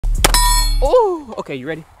Oh, okay, you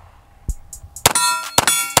ready?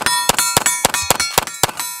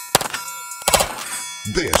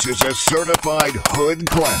 This is a certified hood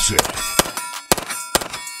classic.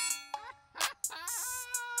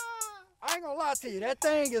 I ain't gonna lie to you, that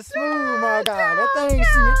thing is smooth, my guy. That thing,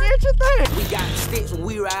 see, you did your thing. We got sticks when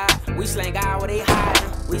we ride. We slang out where they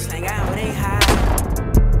hide. We slang out where they hide.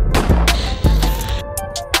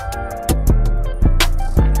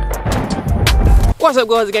 What's up,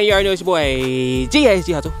 guys? Again, you already know it's your boy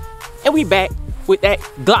GHG HUSSLE, and we back with that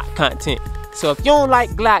Glock content. So if you don't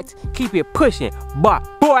like Glocks, keep it pushing, but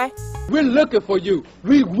boy, we're looking for you.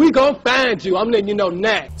 We gonna find you. I'm letting you know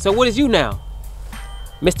now. So what is you now,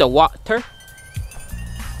 Mr. Walter?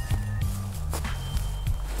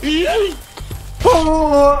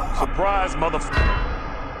 Surprise, motherfucker.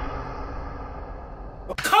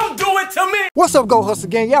 Come do it to me. What's up, Go Hustle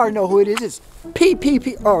Gang? Y'all already know who it is. It's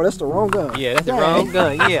P.15. Oh, that's the wrong gun. Yeah, that's the wrong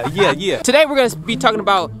gun. Yeah. Today we're gonna be talking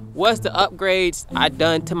about what's the upgrades I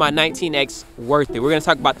done to my 19X worth it. We're gonna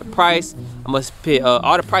talk about the price. I'm gonna spit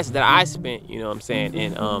all the prices that I spent. You know what I'm saying?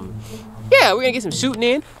 And yeah, we're gonna get some shooting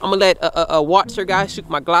in. I'm gonna let a Watcher guy shoot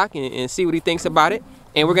my Glock and see what he thinks about it.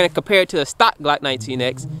 And we're gonna compare it to a stock Glock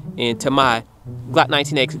 19X and to my Glock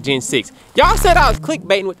 19X Gen 6. Y'all said I was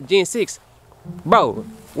clickbaiting with the Gen 6. Bro,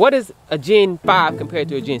 what is a Gen 5 compared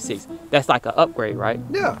to a Gen 6? That's like an upgrade, right?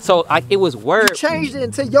 Yeah. So like it was word. You changed it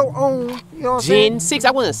into your own, you know what I'm Gen saying? 6,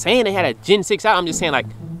 I wasn't saying they had a Gen 6 out. I'm just saying like,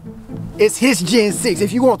 it's his Gen 6.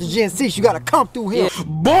 If you want the Gen 6, you gotta come through him. Yeah.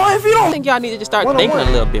 Boy, if you don't. I think y'all need to just start thinking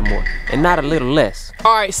a little bit more and not a little less.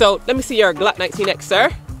 All right, so let me see your Glock 19X,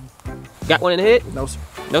 sir. Got one in the head? No, sir.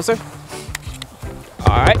 No, sir?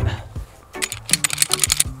 All right.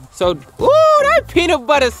 So, ooh, that peanut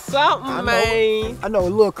butter something, man. I know, a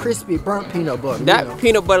little crispy burnt peanut butter. That you know.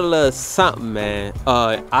 peanut butter little something, man.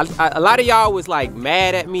 A lot of y'all was like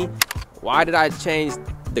mad at me. Why did I change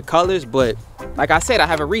the colors? But like I said, I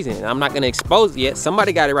have a reason. I'm not gonna expose it yet.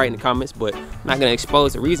 Somebody got it right in the comments, but I'm not gonna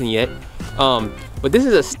expose the reason yet. But this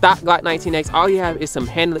is a stock Glock 19X. All you have is some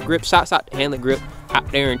handle grip. Shouts out to handle grip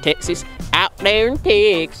out there in Texas. Out there in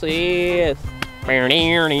Texas.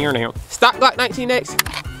 Stock Glock 19X.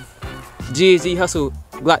 GHG HUSSLE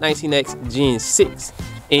Glock 19X Gen 6.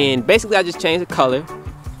 And basically I just changed the color.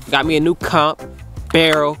 Got me a new comp,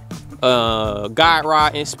 barrel, guide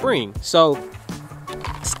rod, and spring. So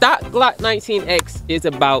stock Glock 19X is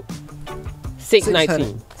about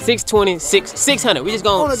 619, 620, 600. We just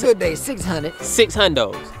going on a good day, 600.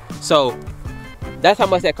 600. So that's how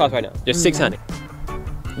much that costs right now. Just 600.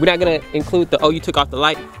 We're not gonna include the, oh, you took off the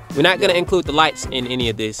light. We're not gonna include the lights in any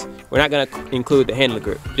of this. We're not gonna include the handle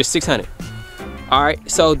grip. Just 600. All right,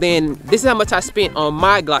 so then this is how much I spent on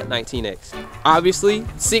my Glock 19X. Obviously,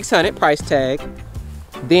 600 price tag.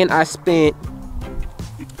 Then I spent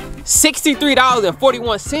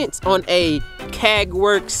 $63.41 on a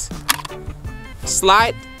CAGWorks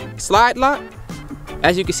slide lock.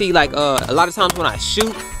 As you can see, like a lot of times when I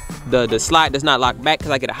shoot, the slide does not lock back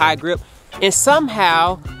because I get a high grip. And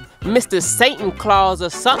somehow, Mr. Satan Claus or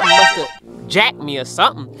something must have jacked me or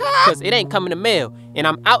something, because it ain't coming to mail. And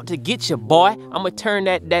I'm out to get you, boy. I'm gonna turn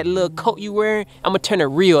that little coat you wearing, I'm gonna turn it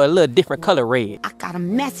real, a little different color red. I got a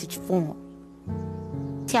message for him.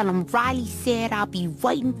 Tell him Riley said I'll be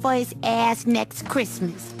waiting for his ass next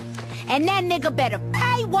Christmas. And that nigga better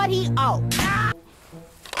pay what he owe.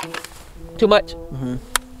 Too much?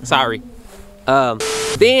 Sorry.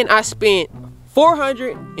 Then I spent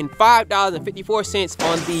 $405.54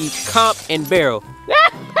 on the comp and barrel.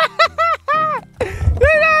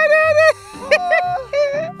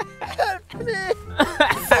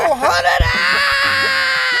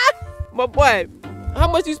 My boy, how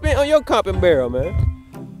much you spent on your comp and barrel, man?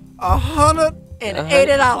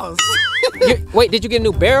 $180. Wait, did you get a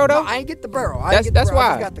new barrel though? No, I ain't get the barrel. That's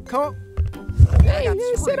why. I got the comp. Hey,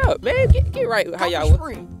 sit up, man. Get right how y'all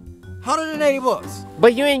was. $180.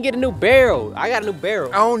 But you ain't get a new barrel. I got a new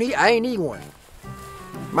barrel. I ain't need one.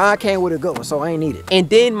 Mine came with a good one, so I ain't need it. And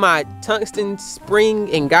then my tungsten spring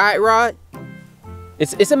and guide rod.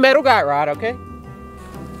 It's a metal guide rod, okay?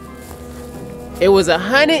 It was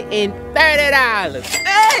 $130.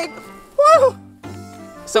 Hey! Woo!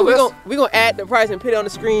 So we're gonna add the price and put it on the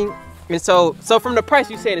screen. And so from the price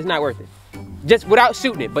you said it's not worth it. Just without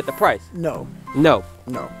shooting it, but the price. No. No.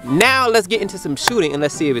 No. Now let's get into some shooting and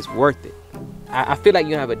let's see if it's worth it. I feel like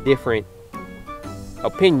you have a different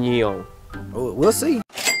opinion. We'll see.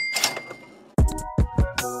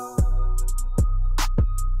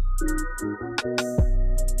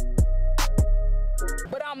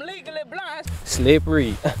 But I'm legally blind.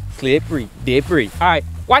 Slippery, slippery, dippery. All right,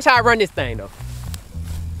 watch how I run this thing though.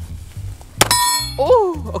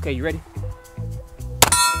 Oh, okay, you ready?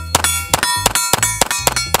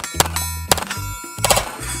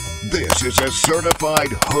 This is a certified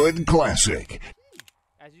hood classic.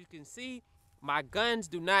 As you can see, my guns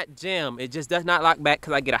do not jam. It just does not lock back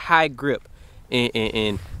because I get a high grip.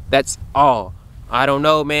 And that's all. I don't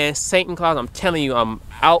know, man. Satan Claus, I'm telling you, I'm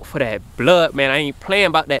out for that blood, man. I ain't playing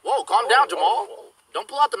about that. Whoa, calm down, Jamal. Don't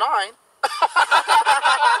pull out the 9.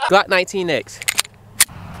 GLOCK19x.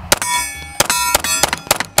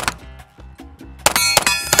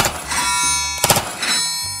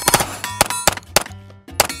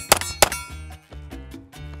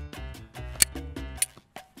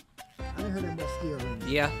 I didn't hear that much steel in it.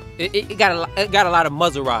 Yeah, it got a lot of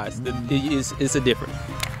muzzle rise. It's a different.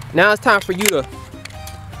 Now it's time for you to.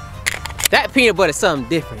 That peanut butter is something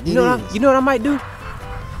different. You know what I might do?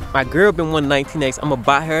 My girl been wanting 19x. I'm gonna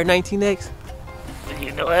buy her a 19x.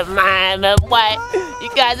 You know it's mine, my boy. You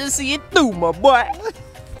guys just see it through, my boy.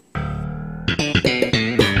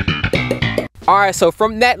 All right, so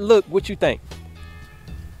from that look, what you think?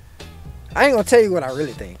 I ain't gonna tell you what I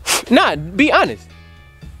really think. Nah, be honest.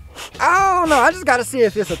 I don't know. I just gotta see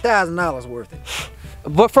if it's $1,000 worth it.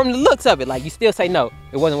 But from the looks of it, like you still say no,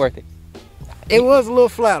 it wasn't worth it. It was a little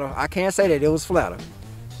flatter. I can't say that it was flatter.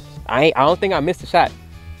 I don't think I missed a shot.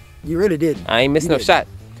 You really didn't. I ain't missed no shot.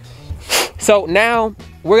 So now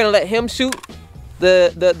we're gonna let him shoot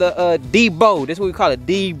the D-bow. This is what we call a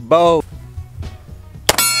D-bow.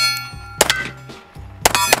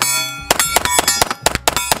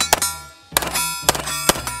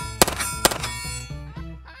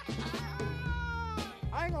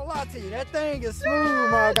 I ain't gonna lie to you. That thing is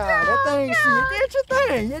smooth, my God. That thing, see, you did your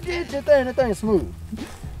thing. You did your thing. That thing's smooth.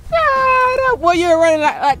 That boy, you're running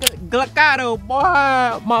like a Glockato, boy.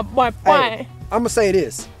 My boy. Hey, I'm gonna say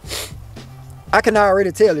this. I can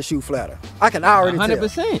already tell the shoe flatter. I can already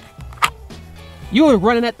 100%. You were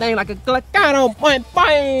running that thing like a Glockato, boy.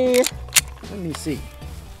 Let me see.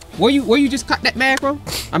 Where you just cut that mag from?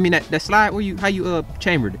 I mean that slide. How you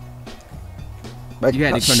chambered it? But you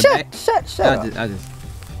had it from the back. Shut up. I just.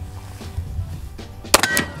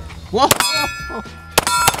 Whoa.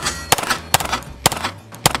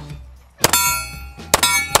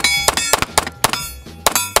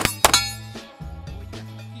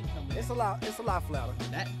 It's a lot flatter.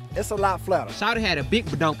 It's a lot flatter. Shawty had a big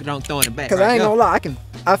badonk throw in the back. Cause I ain't gonna lie,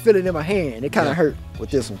 I feel it in my hand. It kind of hurt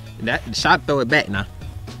with this one. That shot throw it back now.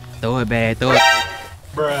 Throw it back, throw it.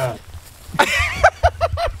 Bruh.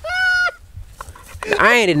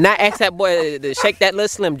 I did not ask that boy to shake that little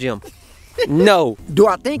Slim Jim. No. Do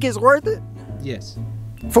I think it's worth it? Yes.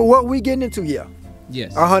 For what we getting into, yeah.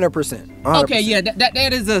 Yes. 100%. Okay, yeah, that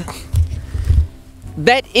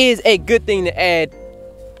is a good thing to add.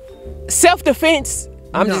 Self-defense,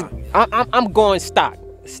 I'm going stock.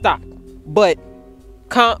 But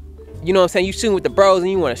comp, you know what I'm saying? You shooting with the bros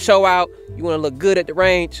and you want to show out, you want to look good at the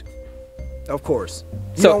range. Of course.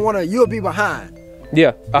 You don't want to, you'll be behind.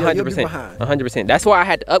 Yeah, you'll be behind. 100%. That's why I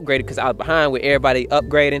had to upgrade it, because I was behind with everybody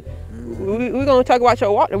upgrading. We're gonna talk about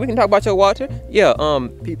your water. We can talk about your water. Yeah.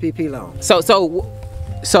 PPP loan.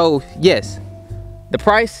 So yes, the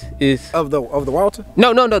price is of the Walter.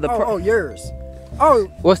 No. Yours. Oh.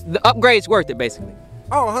 What's the upgrade's worth it basically?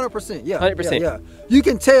 Oh, 100%. Yeah. 100%. Yeah. You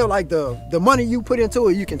can tell, like the money you put into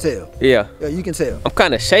it. You can tell. Yeah. Yeah, you can tell. I'm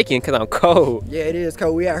kind of shaking because I'm cold. Yeah, it is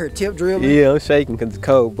cold. We out here tip drilling. Yeah, I'm shaking because it's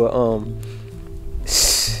cold, but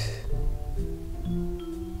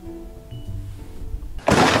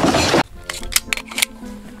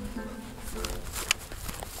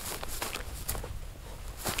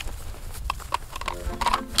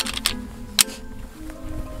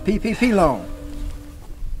PPP loan.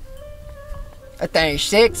 That thing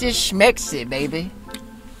sexy schmexy, baby.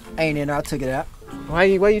 Ain't it? I took it out. Why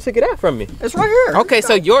you took it out from me? It's right here. Okay,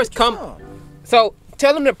 so yours come. So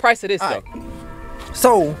tell them the price of this though.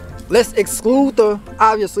 So let's exclude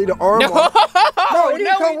obviously the armor. No, it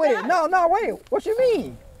didn't come with it. No, wait. What you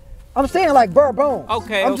mean? I'm saying like bare bones.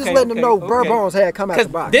 Okay. I'm just letting them know bare bones had come out the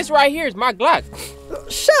box. This right here is my Glock.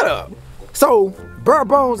 Shut up. So bare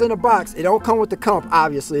bones in the box. It don't come with the comp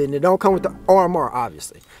obviously, and it don't come with the armor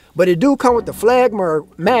obviously. But it do come with the flag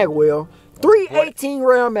mag wheel, 3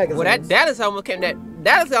 18-round magazines. Well, that is how it came.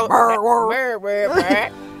 That is how.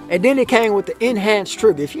 And then it came with the enhanced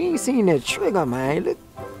trigger. If you ain't seen that trigger, man, look.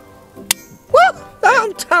 Woo!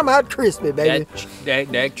 I'm talking about crispy, baby.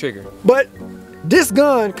 That trigger. But this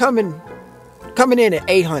gun coming in at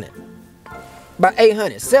 800. About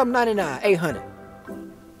 800, 799, 800.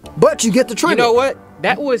 But you get the trigger. You know what?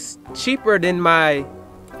 That was cheaper than my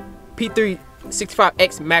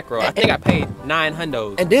P365X macro. I think I paid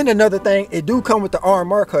 $900. And then another thing, it do come with the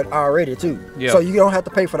RMR cut already too. Yeah. So you don't have to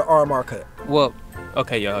pay for the RMR cut. Well,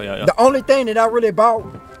 okay, yeah. The only thing that I really bought,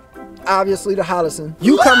 obviously the Hollison.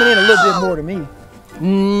 You coming in a little bit more than me.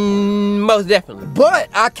 Most definitely. But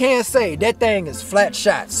I can say that thing is flat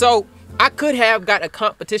shot. So I could have got a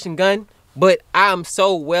competition gun, but I'm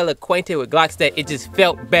so well acquainted with Glocks that it just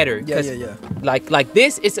felt better. Yeah. Like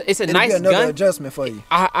this, it's a It'll nice be another gun. adjustment for you.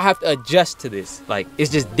 I have to adjust to this. Like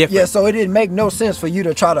it's just different. Yeah, so it didn't make no sense for you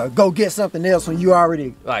to try to go get something else when you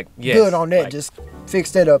already like good on that. Like, just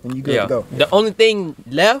fix that up and you good to go. The only thing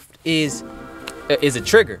left is a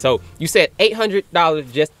trigger. So you said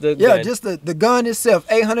 $800 just the gun. Yeah, just the gun itself,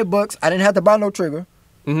 $800. I didn't have to buy no trigger.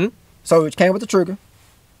 So it came with the trigger.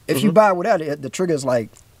 If you buy without it, the trigger is like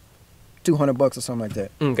 $200 or something like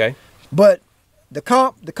that. Okay. But the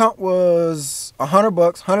comp was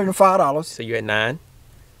 $100, $105. So you're at 9.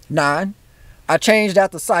 9. I changed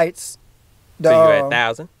out the sights. So you're at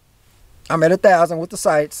 1,000. I'm at 1,000 with the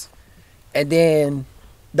sights, and then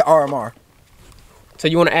the RMR. So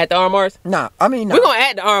you want to add the RMRs? Nah, I mean, nah. We're gonna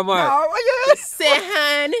add the RMR. Nah, yeah.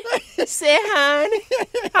 Say honey.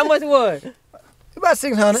 How much it was? About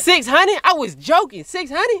 600. 600? I was joking.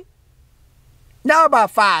 600? Now about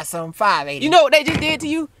 580. You know what they just did to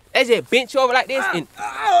you? They just bent you over like this. And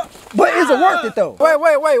but is it worth it though?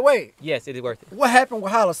 Wait. yes, it is worth it. What happened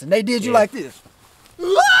with Hollison? They did you like this.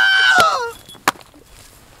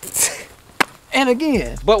 And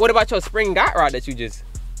again. But what about your spring guide rod that you just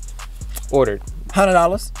ordered?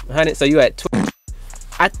 $100. 100. So you at 20.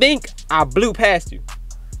 I think I blew past you.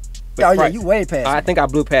 Oh yeah, you way past. I think I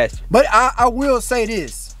blew past you. But I will say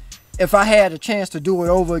this: if I had a chance to do it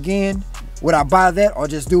over again, would I buy that or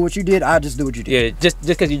just do what you did? I just do what you did. Yeah, just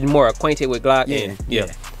because you're more acquainted with Glock. Yeah.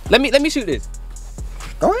 Let me shoot this.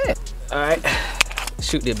 Go ahead. All right.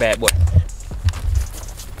 Shoot this bad boy.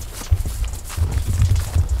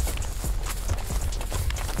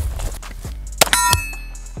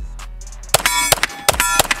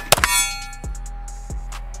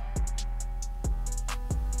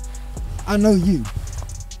 I know you.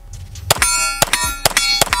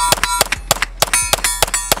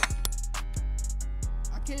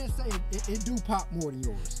 I can't say it do pop more than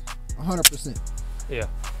yours. 100%. Yeah.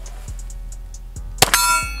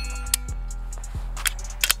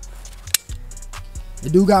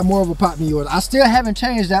 It do got more of a pop than yours. I still haven't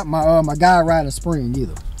changed out my my guide riding spring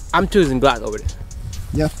either. I'm choosing Glock over this.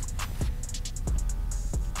 Yeah.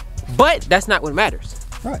 But that's not what matters.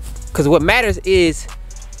 Right. Because what matters is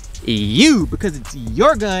you, because it's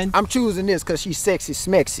your gun. I'm choosing this because she's sexy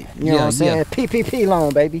smexy. You know what I'm saying? PPP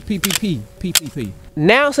loan, baby. PPP.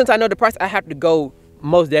 Now, since I know the price, I have to go,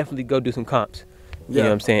 most definitely go do some comps. You know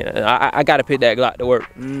what I'm saying? I got to put that Glock to work.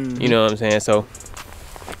 You know what I'm saying? So,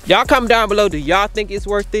 y'all comment down below. Do y'all think it's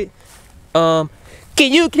worth it? Can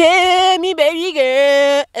you tell me, baby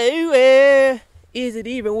girl? Oh, is it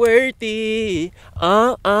even worth it?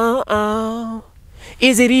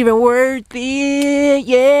 Is it even worth it?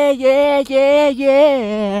 Yeah.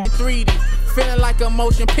 3D, feeling like a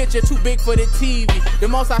motion picture too big for the TV. The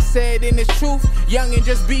most I said in this truth, young and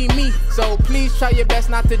just be me. So please try your best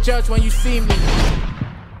not to judge when you see me.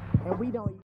 And we don't